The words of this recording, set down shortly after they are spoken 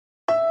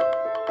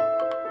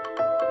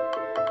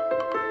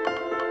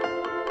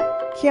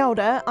Kia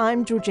ora,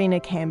 I'm Georgina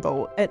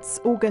Campbell.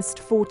 It's August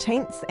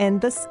 14th and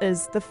this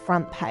is The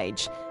Front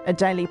Page, a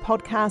daily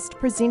podcast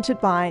presented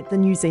by the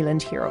New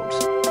Zealand Herald.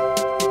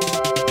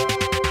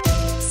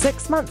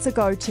 6 months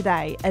ago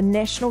today, a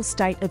national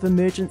state of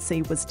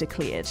emergency was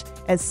declared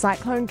as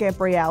Cyclone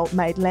Gabrielle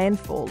made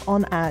landfall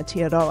on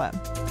Aotearoa.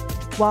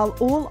 While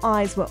all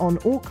eyes were on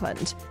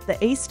Auckland, the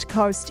east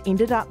coast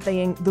ended up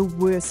being the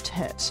worst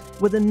hit,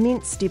 with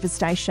immense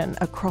devastation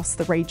across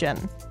the region.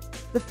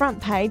 The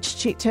Front Page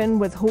checked in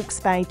with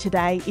Hawke's Bay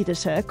Today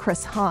editor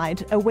Chris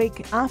Hyde a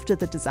week after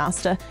the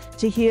disaster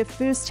to hear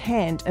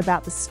firsthand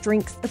about the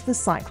strength of the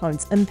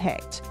cyclone's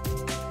impact.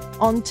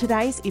 On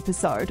today's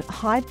episode,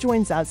 Hyde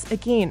joins us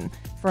again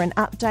for an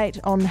update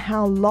on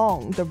how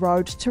long the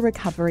road to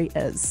recovery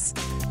is.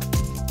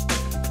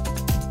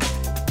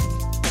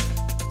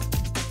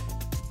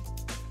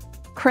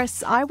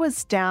 Chris, I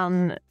was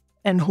down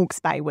in Hawke's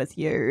Bay with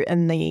you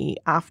in the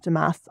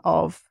aftermath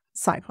of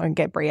Cyclone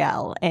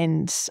Gabrielle,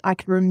 and I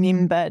can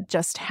remember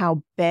just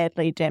how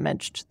badly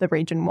damaged the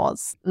region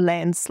was.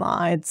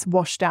 Landslides,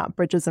 washed out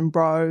bridges and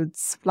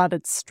roads,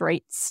 flooded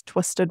streets,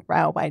 twisted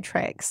railway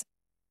tracks.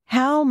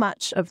 How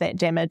much of that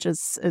damage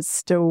is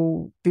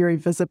still very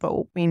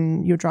visible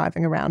when you're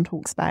driving around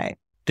Hawke's Bay?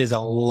 There's a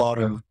lot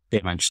of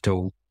damage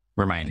still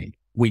remaining.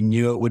 We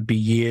knew it would be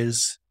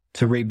years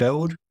to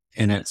rebuild,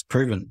 and it's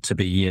proven to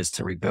be years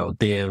to rebuild.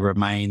 There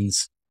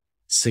remains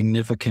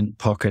significant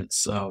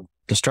pockets of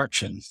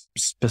destruction,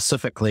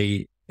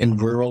 specifically in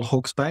rural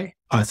Hawke's Bay.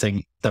 I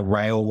think the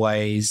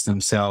railways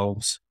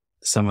themselves,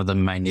 some of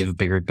them may never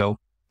be rebuilt.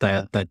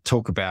 They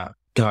talk about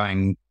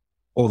going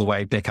all the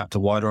way back up to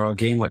Wairoa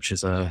again, which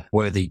is a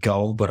worthy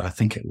goal, but I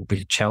think it will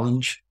be a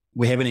challenge.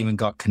 We haven't even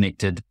got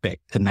connected back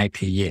to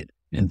Napier yet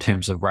in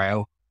terms of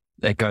rail.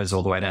 That goes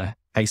all the way to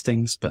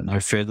Hastings, but no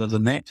further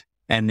than that.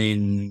 And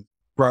then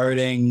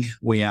roading,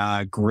 we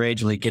are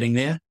gradually getting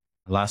there.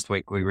 Last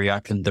week, we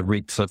reopened the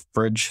Redcliffe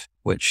Bridge,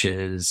 which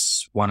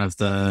is one of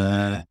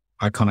the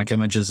iconic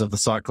images of the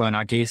cyclone,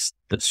 I guess.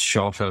 This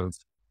shot of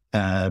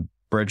a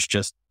bridge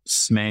just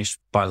smashed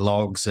by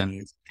logs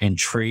and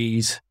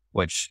trees,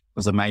 which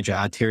was a major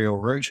arterial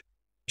route.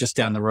 Just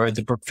down the road,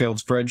 the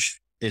Brookfields Bridge,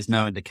 there's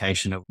no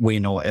indication of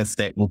when or if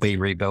that will be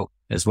rebuilt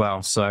as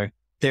well. So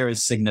there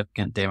is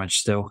significant damage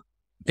still,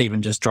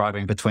 even just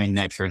driving between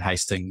Napier and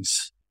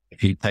Hastings.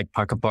 If you take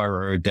Pakapai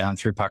Road down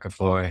through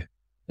Pakafoi,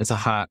 it's a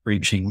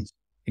heart-wrenching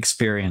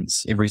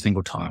experience every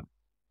single time.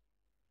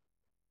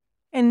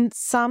 And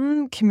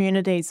some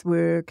communities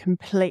were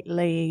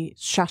completely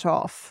shut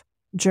off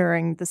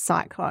during the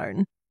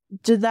cyclone.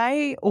 Do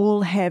they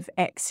all have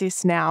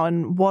access now,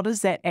 and what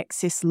is that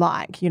access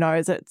like? You know,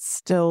 is it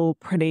still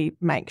pretty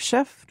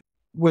makeshift?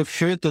 We've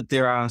heard that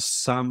there are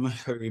some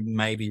who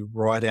may be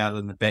right out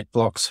in the back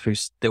blocks who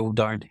still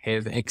don't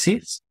have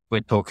access.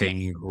 We're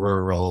talking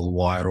rural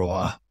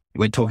Wairoa.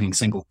 We're talking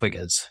single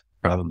figures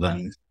rather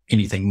than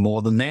anything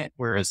more than that,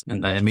 whereas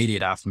in the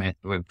immediate aftermath,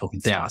 we're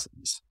talking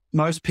thousands.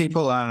 Most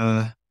people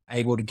are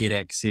able to get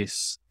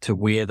access to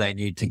where they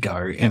need to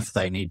go if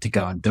they need to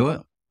go and do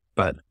it.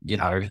 But, you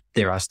know,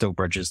 there are still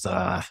bridges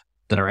that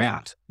are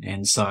out.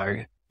 And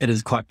so it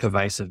is quite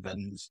pervasive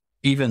in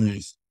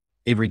even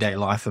everyday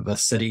life of a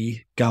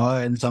city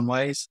goer in some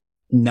ways,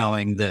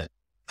 knowing that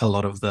a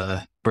lot of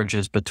the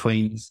bridges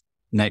between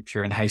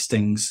Napier and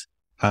Hastings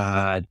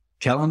are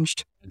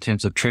challenged in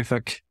terms of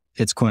traffic.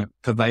 It's quite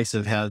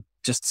pervasive how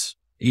just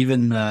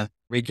even the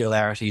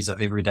regularities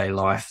of everyday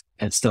life,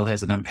 it still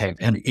has an impact,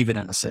 and even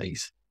in the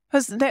cities.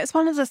 Because that's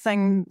one of the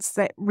things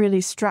that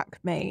really struck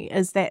me,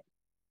 is that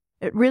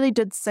it really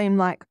did seem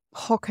like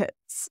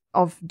pockets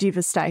of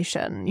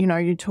devastation. You know,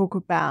 you talk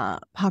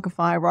about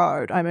Pakafai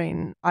Road. I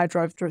mean, I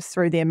drove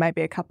through there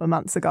maybe a couple of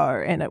months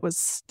ago and it was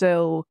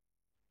still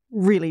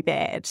really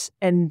bad.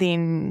 And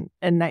then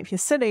in Napier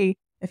City,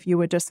 if you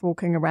were just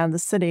walking around the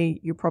city,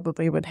 you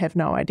probably would have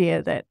no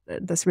idea that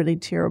this really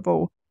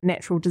terrible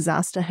natural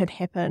disaster had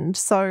happened.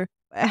 So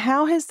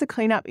how has the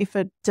cleanup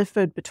effort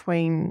differed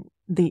between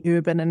the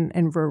urban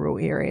and rural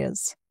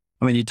areas?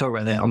 I mean, you talk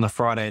about that on the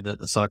Friday that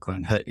the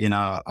cyclone hit, you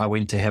know, I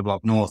went to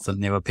Havelock North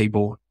and there were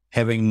people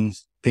having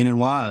pen and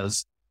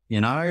wires,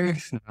 you know,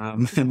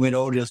 and we'd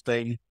all just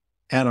been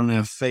out on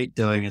our feet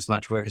doing as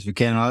much work as we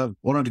can. I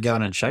wanted to go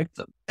in and shake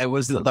them. It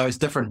was those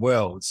different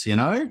worlds, you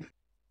know.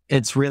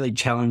 It's really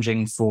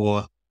challenging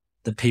for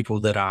the people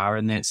that are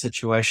in that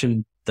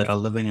situation, that are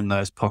living in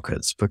those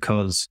pockets,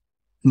 because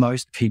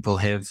most people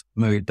have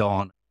moved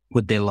on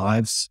with their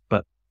lives,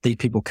 but these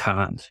people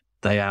can't.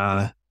 They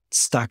are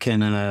stuck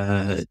in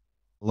a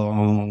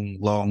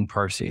long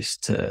process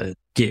to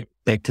get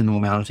back to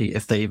normality,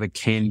 if they ever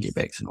can get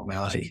back to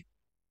normality.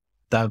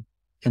 They're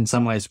in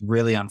some ways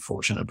really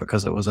unfortunate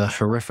because it was a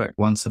horrific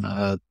once in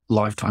a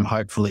lifetime,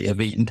 hopefully,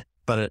 event,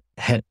 but it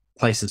had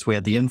places where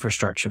the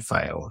infrastructure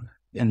failed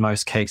in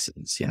most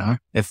cases, you know.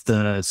 If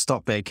the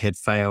stop bag had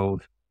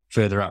failed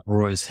further up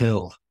Roy's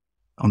Hill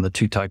on the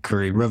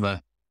Tutaikuri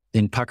River,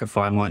 then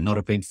Pakafai might not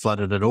have been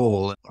flooded at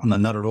all on the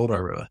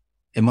Ngararoto River.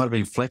 It might have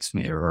been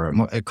Flaxmere,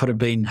 or it could have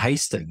been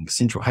Hastings,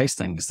 Central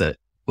Hastings, that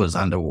was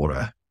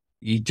underwater.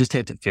 You just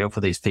had to feel for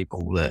these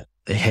people that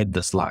they had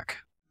this luck.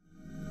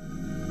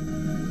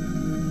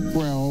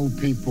 For our old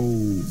people,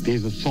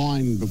 there's a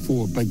sign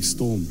before a big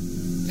storm,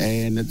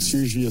 and it's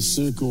usually a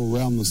circle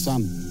around the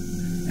sun,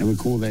 and we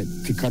call that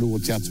Te Karua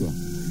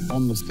Tatua.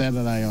 On the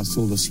Saturday, I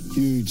saw this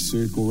huge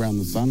circle around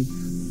the sun.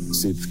 I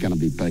said it's going to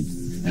be big,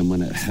 and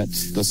when it hit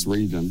this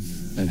region,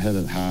 it hit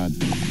it hard.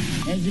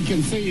 As you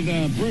can see,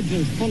 the bridge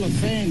is full of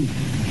sand,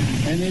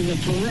 and there's a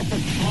terrific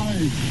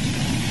flow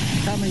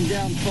coming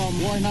down from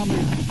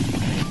Wainami.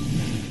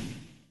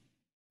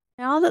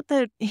 Now that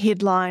the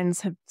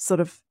headlines have sort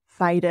of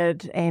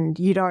faded and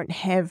you don't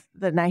have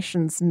the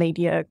nation's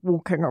media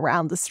walking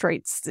around the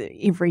streets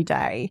every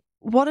day,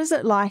 what is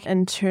it like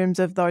in terms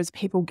of those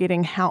people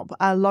getting help?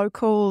 Are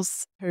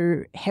locals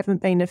who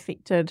haven't been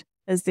affected,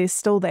 is there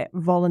still that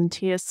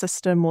volunteer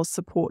system or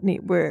support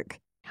network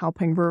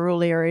helping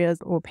rural areas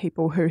or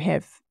people who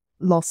have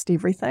lost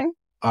everything?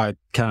 I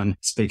can't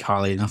speak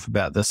highly enough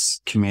about this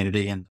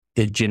community and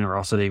their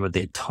generosity with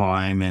their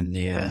time and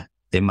their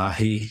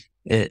mahi.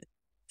 It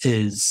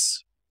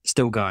is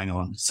still going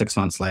on. 6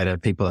 months later,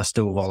 people are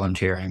still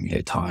volunteering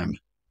their time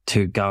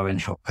to go and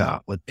help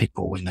out with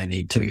people when they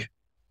need to.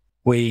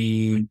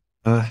 We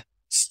are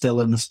still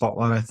in the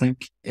spotlight, I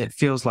think. It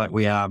feels like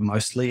we are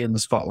mostly in the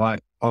spotlight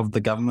of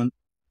the government.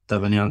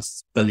 They've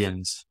announced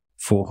billions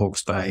for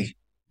Hawke's Bay.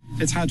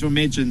 It's hard to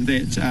imagine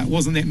that it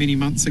wasn't that many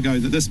months ago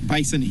that this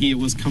basin here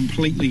was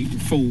completely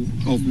full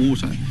of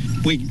water.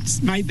 We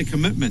made the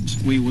commitment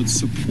we would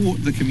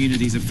support the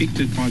communities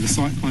affected by the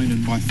cyclone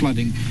and by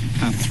flooding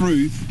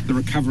through the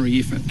recovery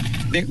effort.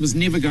 That was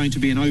never going to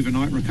be an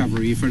overnight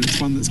recovery effort. It's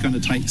one that's going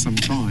to take some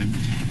time.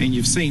 And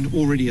you've seen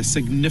already a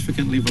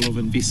significant level of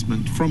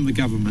investment from the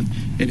government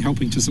in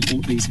helping to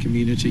support these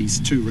communities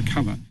to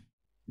recover.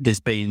 There's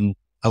been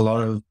a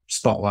lot of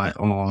spotlight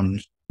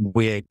on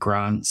where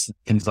grants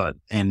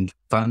and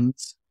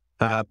funds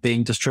are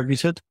being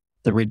distributed.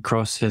 The Red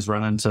Cross has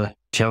run into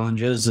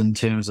challenges in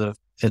terms of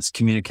its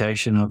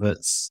communication of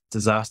its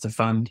disaster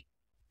fund.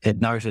 It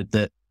noted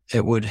that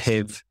it would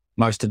have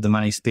most of the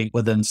money spent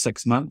within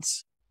 6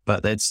 months,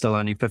 but that's still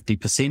only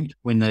 50%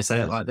 when they say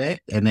it like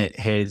that, and that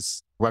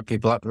has rubbed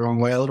people up the wrong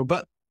way a little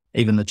bit.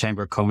 Even the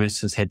Chamber of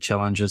Commerce has had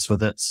challenges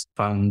with its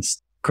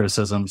funds,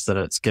 criticisms that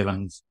it's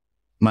given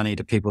money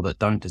to people that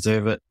don't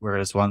deserve it,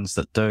 whereas ones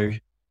that do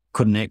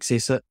couldn't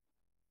access it.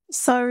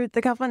 So the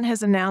government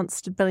has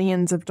announced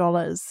billions of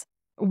dollars.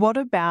 What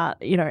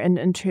about,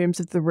 in terms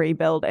of the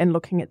rebuild and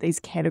looking at these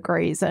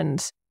categories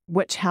and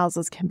which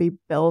houses can be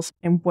built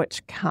and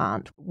which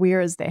can't?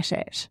 Where is that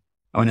at?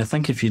 I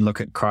think if you look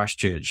at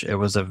Christchurch, it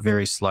was a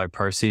very slow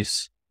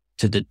process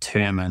to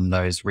determine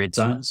those red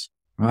zones,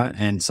 right?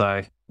 And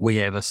so we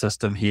have a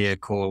system here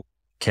called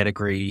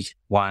Category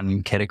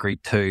 1, Category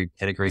 2,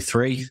 Category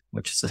 3,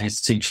 which is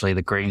essentially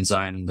the green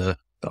zone, the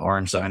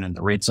orange zone and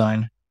the red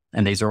zone.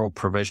 And these are all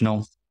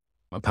provisional.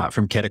 Apart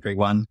from Category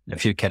 1,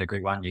 if you're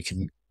Category 1, you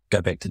can go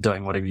back to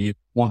doing whatever you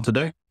want to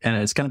do. And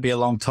it's going to be a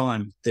long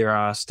time. There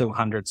are still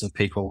hundreds of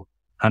people,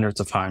 hundreds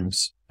of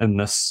homes in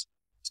this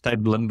state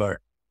of limbo,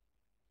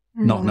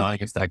 not knowing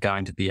if they're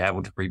going to be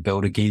able to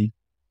rebuild again,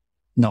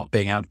 not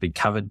being able to be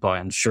covered by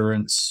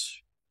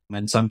insurance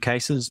in some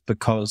cases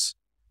because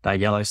they're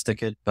yellow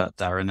stickered, but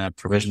they're in a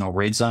provisional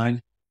red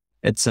zone.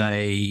 It's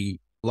a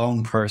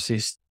long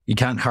process. You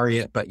can't hurry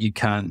it, but you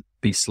can't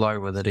be slow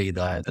with it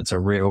either. It's a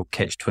real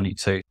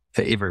catch-22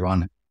 for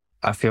everyone.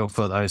 I feel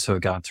for those who are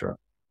going through it.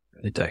 I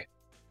really do.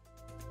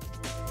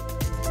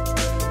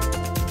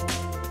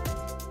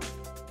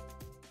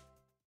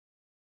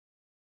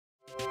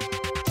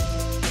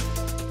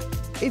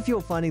 If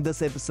you're finding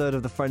this episode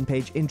of The Front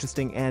Page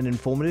interesting and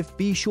informative,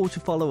 be sure to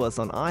follow us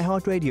on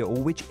iHeartRadio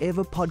or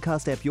whichever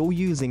podcast app you're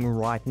using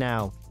right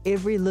now.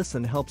 Every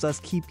listen helps us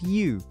keep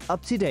you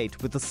up to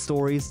date with the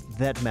stories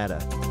that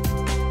matter.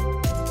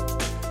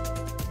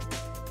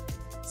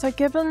 So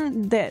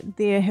given that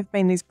there have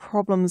been these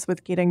problems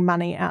with getting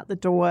money out the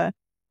door,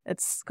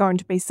 it's going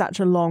to be such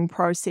a long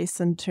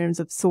process in terms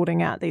of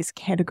sorting out these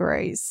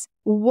categories.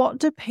 What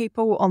do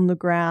people on the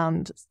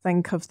ground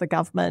think of the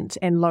government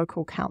and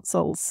local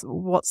councils?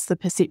 What's the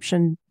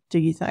perception, do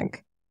you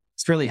think?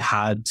 It's really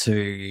hard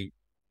to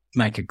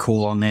make a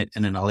call on that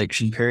in an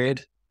election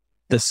period.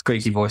 The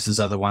squeaky voices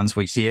are the ones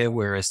we hear,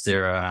 whereas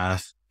there are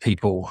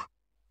people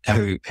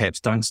who perhaps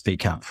don't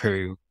speak up,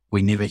 who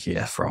we never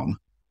hear from.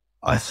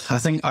 I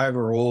think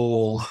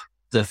overall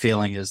the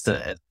feeling is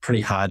that it's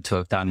pretty hard to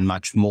have done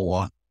much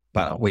more,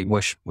 but we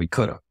wish we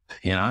could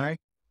have,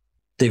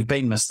 There've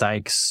been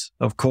mistakes,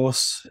 of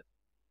course,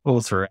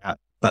 all throughout,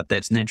 but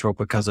that's natural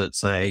because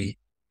it's a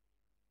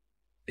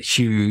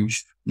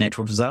huge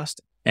natural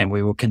disaster, and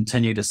we will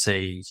continue to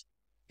see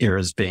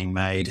errors being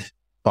made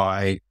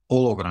by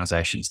all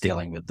organisations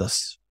dealing with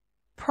this.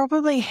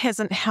 Probably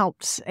hasn't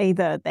helped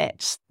either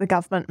that the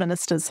government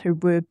ministers who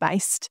were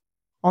based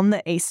on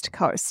the East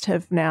Coast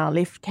have now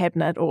left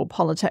cabinet or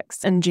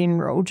politics in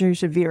general due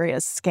to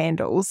various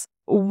scandals.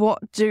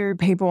 What do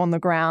people on the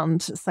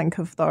ground think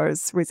of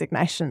those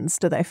resignations?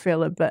 Do they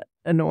feel a bit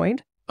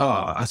annoyed?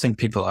 I think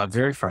people are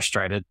very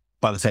frustrated.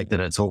 by the fact that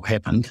it's all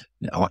happened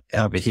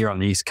over here on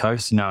the East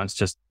Coast. It's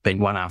just been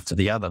one after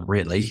the other,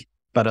 really.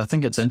 But I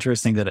think it's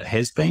interesting that it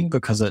has been,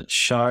 because it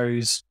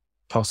shows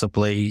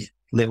possibly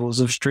levels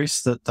of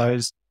stress that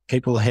those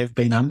people have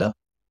been under.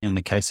 In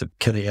the case of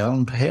Kitty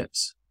Allen,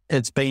 perhaps.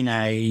 It's been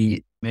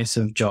a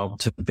massive job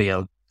to be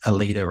a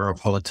leader or a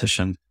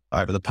politician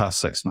over the past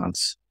 6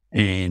 months,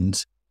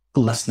 and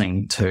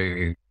listening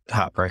to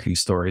heartbreaking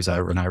stories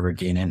over and over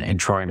again and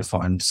trying to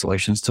find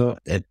solutions to it.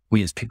 It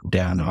wears people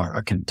down.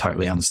 I can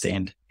totally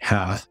understand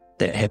how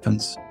that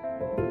happens.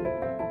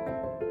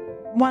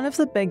 One of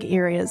the big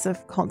areas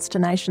of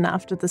consternation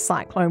after the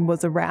cyclone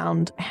was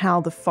around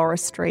how the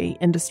forestry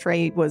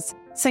industry was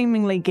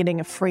seemingly getting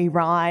a free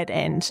ride,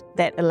 and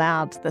that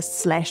allowed the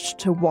slash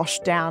to wash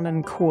down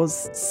and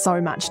cause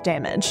so much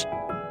damage.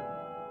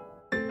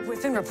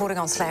 We've been reporting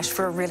on slash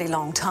for a really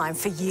long time,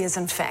 for years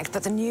in fact,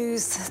 but the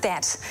news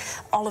that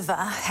Oliver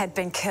had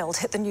been killed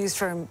hit the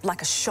newsroom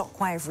like a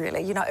shockwave,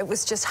 really. It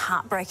was just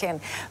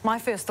heartbreaking. My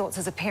first thoughts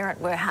as a parent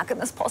were, how can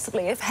this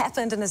possibly have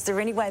happened, and is there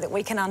any way that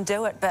we can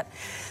undo it? But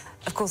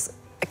of course,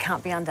 it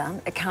can't be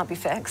undone, it can't be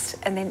fixed.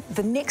 And then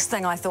the next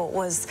thing I thought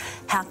was,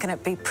 how can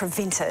it be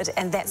prevented?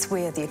 And that's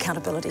where the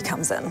accountability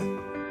comes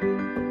in.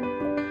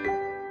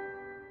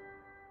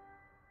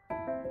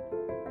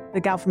 The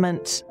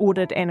government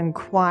ordered an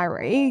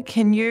inquiry.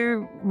 Can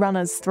you run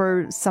us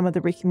through some of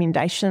the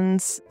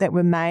recommendations that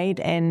were made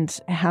and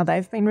how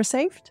they've been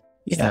received?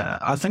 Yeah,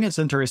 I think it's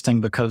interesting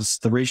because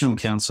the Regional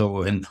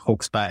Council in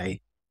Hawke's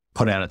Bay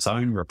put out its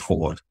own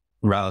report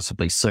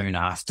relatively soon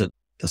after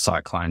the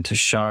cyclone to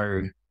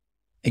show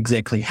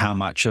exactly how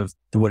much of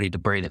the woody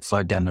debris that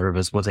flowed down the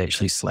rivers was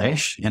actually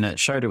slash. And it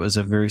showed it was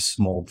a very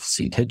small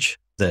percentage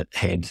that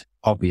had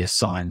obvious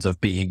signs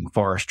of being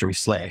forestry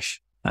slash.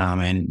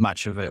 And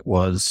much of it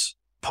was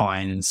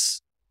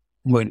pines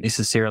weren't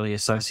necessarily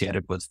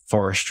associated with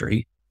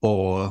forestry,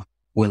 or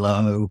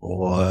willow,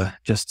 or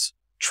just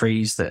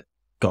trees that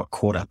got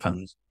caught up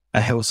in a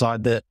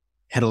hillside that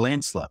had a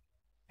landslip.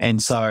 And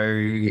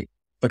so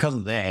because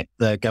of that,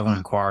 the government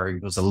inquiry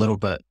was a little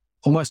bit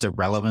almost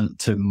irrelevant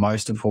to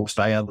most of Hawke's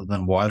Bay other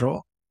than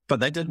Wairoa. But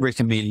they did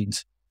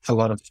recommend a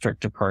lot of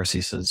stricter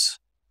processes,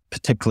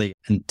 particularly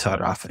in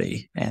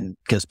Tairāwhiti and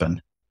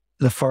Gisborne.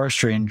 The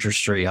forestry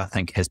industry, I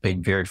think, has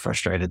been very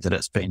frustrated that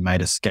it's been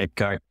made a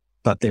scapegoat,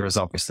 but there is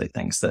obviously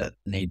things that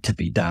need to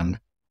be done.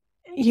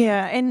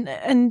 Yeah,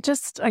 and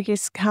just, I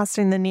guess,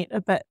 casting the net a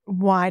bit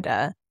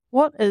wider,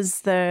 what is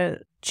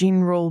the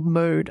general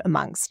mood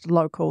amongst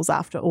locals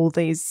after all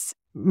these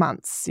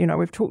months?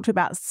 We've talked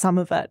about some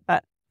of it,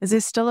 but is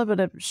there still a bit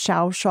of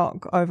shell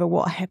shock over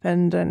what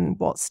happened and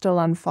what's still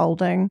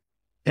unfolding?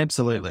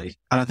 Absolutely.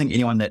 And I think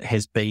anyone that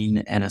has been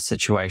in a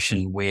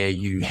situation where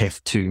you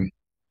have to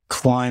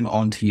climb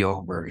onto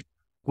your roof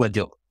with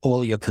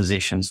all your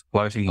possessions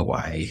floating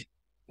away,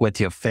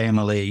 with your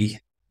family,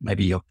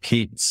 maybe your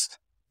pets.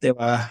 There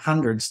were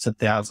hundreds to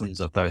thousands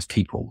of those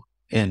people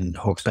in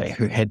Hawke's Bay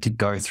who had to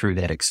go through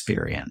that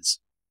experience.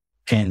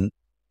 And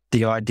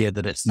the idea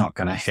that it's not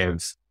going to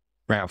have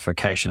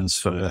ramifications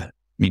for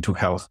mental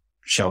health,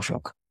 shell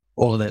shock,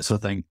 all of that sort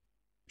of thing,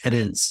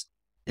 it's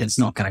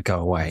not going to go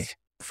away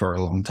for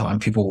a long time.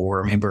 People will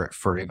remember it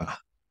forever.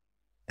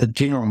 The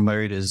general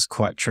mood is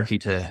quite tricky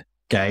to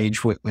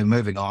gauge. We're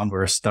moving on.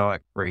 We're a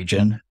stoic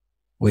region.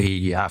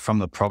 We are from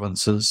the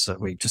provinces, so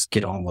we just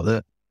get on with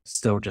it.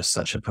 Still just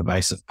such a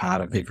pervasive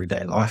part of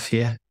everyday life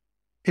here.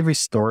 Every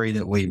story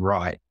that we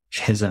write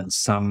has in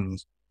some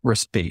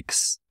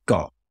respects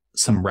got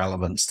some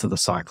relevance to the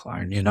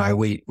cyclone.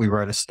 We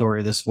wrote a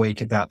story this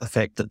week about the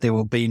fact that there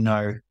will be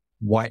no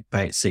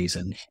whitebait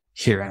season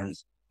here in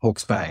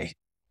Hawke's Bay.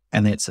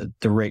 And that's a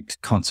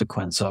direct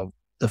consequence of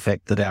the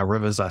fact that our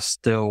rivers are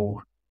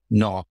still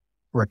not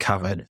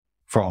recovered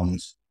from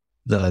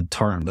the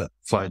torrent that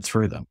flowed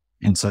through them.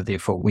 And so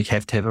therefore we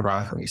have to have a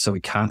rāhui, so we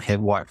can't have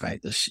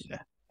whitebait this year.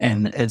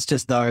 And it's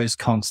just those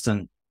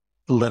constant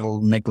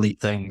little niggly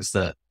things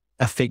that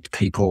affect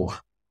people.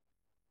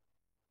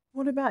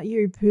 What about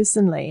you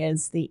personally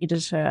as the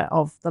editor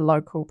of the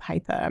local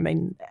paper? I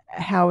mean,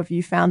 how have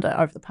you found it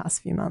over the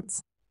past few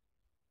months?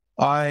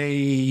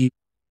 I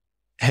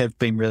have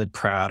been really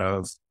proud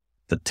of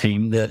the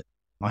team that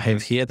I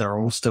have here. They're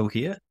all still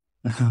here.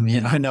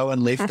 No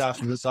one left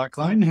after the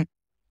cyclone.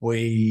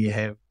 We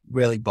have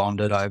really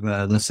bonded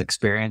over this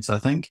experience, I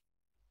think,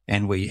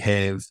 and we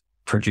have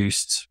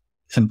produced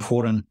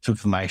important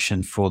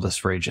information for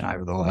this region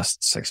over the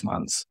last 6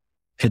 months.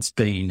 It's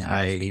been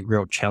a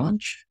real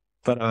challenge,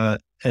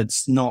 but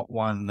it's not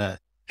one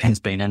that has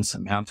been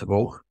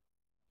insurmountable.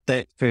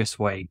 That first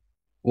week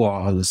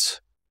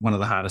was one of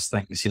the hardest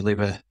things you'll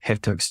ever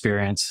have to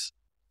experience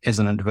as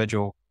an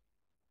individual,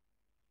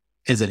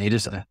 as an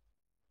editor,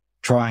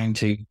 trying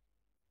to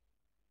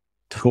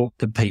talk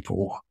to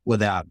people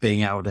without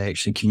being able to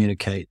actually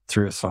communicate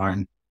through a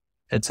phone.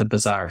 It's a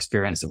bizarre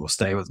experience that will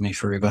stay with me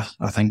forever,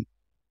 I think.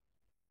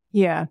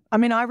 Yeah. I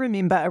mean, I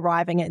remember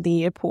arriving at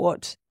the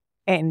airport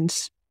and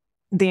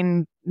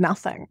then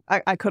nothing.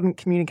 I couldn't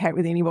communicate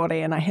with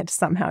anybody, and I had to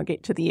somehow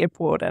get to the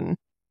airport, and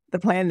the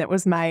plan that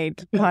was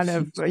made kind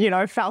of,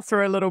 fell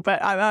through a little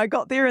bit. I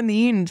got there in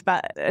the end,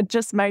 but it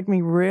just made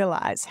me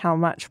realise how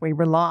much we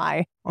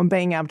rely on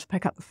being able to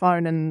pick up the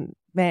phone, and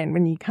man,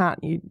 when you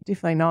can't, you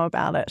definitely know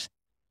about it.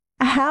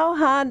 How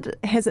hard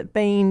has it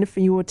been for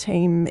your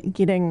team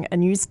getting a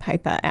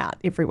newspaper out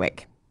every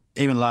week?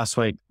 Even last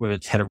week, we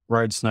had a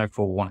road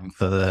snowfall warning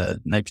for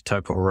the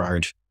Napitopo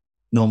Road.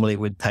 Normally,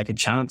 we'd take a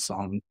chance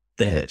on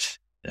that.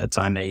 It's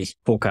only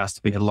forecast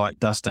to be a light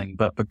dusting,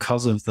 but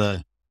because of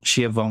the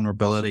sheer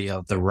vulnerability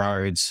of the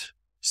roads,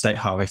 State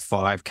Highway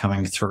 5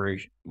 coming through,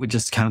 we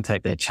just can't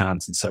take that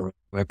chance. And so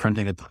we're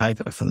printing the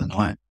paper for the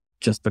night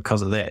just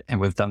because of that. And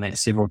we've done that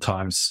several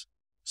times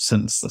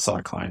since the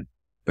cyclone,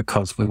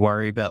 because we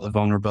worry about the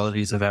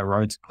vulnerabilities of our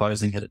roads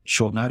closing at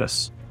short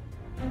notice.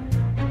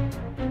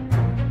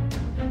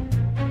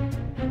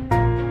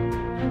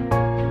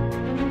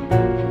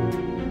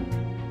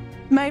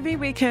 Maybe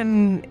we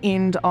can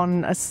end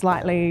on a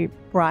slightly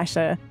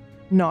brighter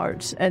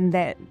note, in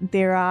that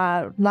there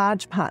are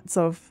large parts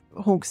of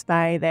Hawke's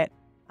Bay that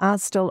are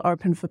still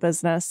open for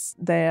business.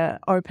 They're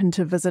open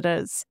to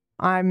visitors.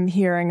 I'm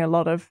hearing a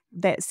lot of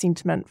that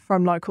sentiment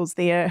from locals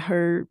there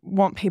who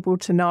want people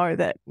to know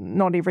that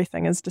not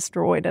everything is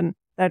destroyed, and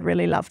they'd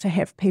really love to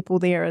have people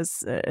there.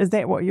 Is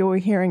that what you're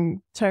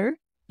hearing too?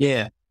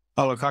 Yeah.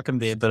 Oh, look, I can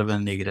be a bit of a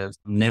negative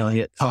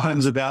Nelly at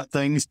times about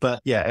things,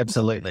 but yeah,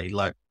 absolutely.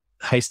 Like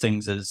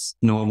Hastings is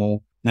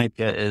normal.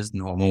 Napier is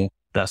normal.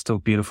 They're still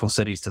beautiful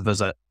cities to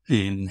visit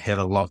and have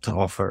a lot to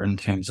offer in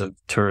terms of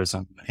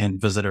tourism and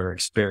visitor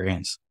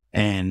experience.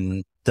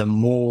 And the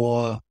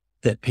more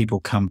that people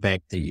come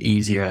back, the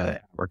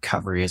easier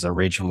recovery as a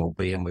region will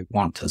be, and we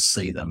want to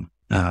see them.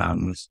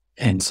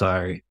 And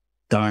so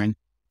don't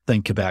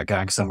think about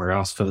going somewhere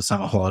else for the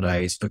summer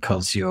holidays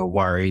because you're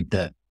worried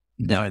that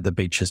the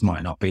beaches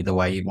might not be the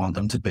way you want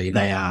them to be.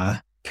 They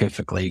are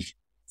perfectly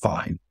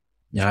fine.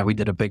 We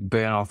did a big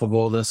burn off of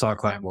all the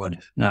cyclone wood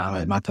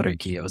at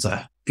Matariki. It was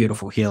a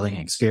beautiful healing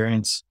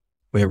experience.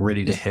 We're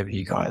ready to have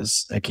you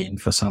guys again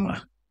for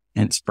summer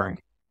and spring.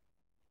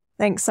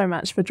 Thanks so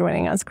much for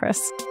joining us,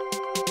 Chris.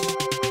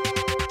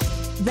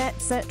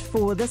 That's it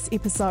for this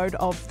episode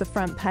of The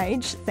Front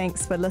Page.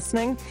 Thanks for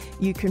listening.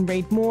 You can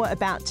read more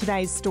about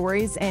today's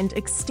stories and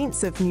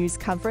extensive news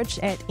coverage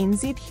at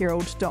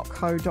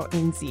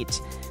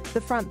nzherald.co.nz. The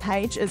Front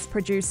Page is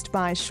produced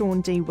by Sean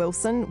D.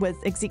 Wilson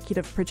with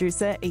executive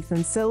producer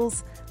Ethan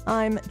Sills.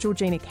 I'm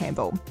Georgina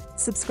Campbell.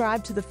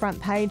 Subscribe to The Front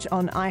Page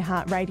on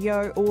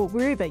iHeartRadio or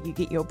wherever you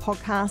get your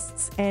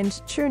podcasts, and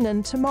tune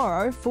in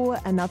tomorrow for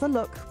another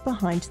look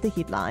behind the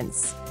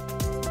headlines.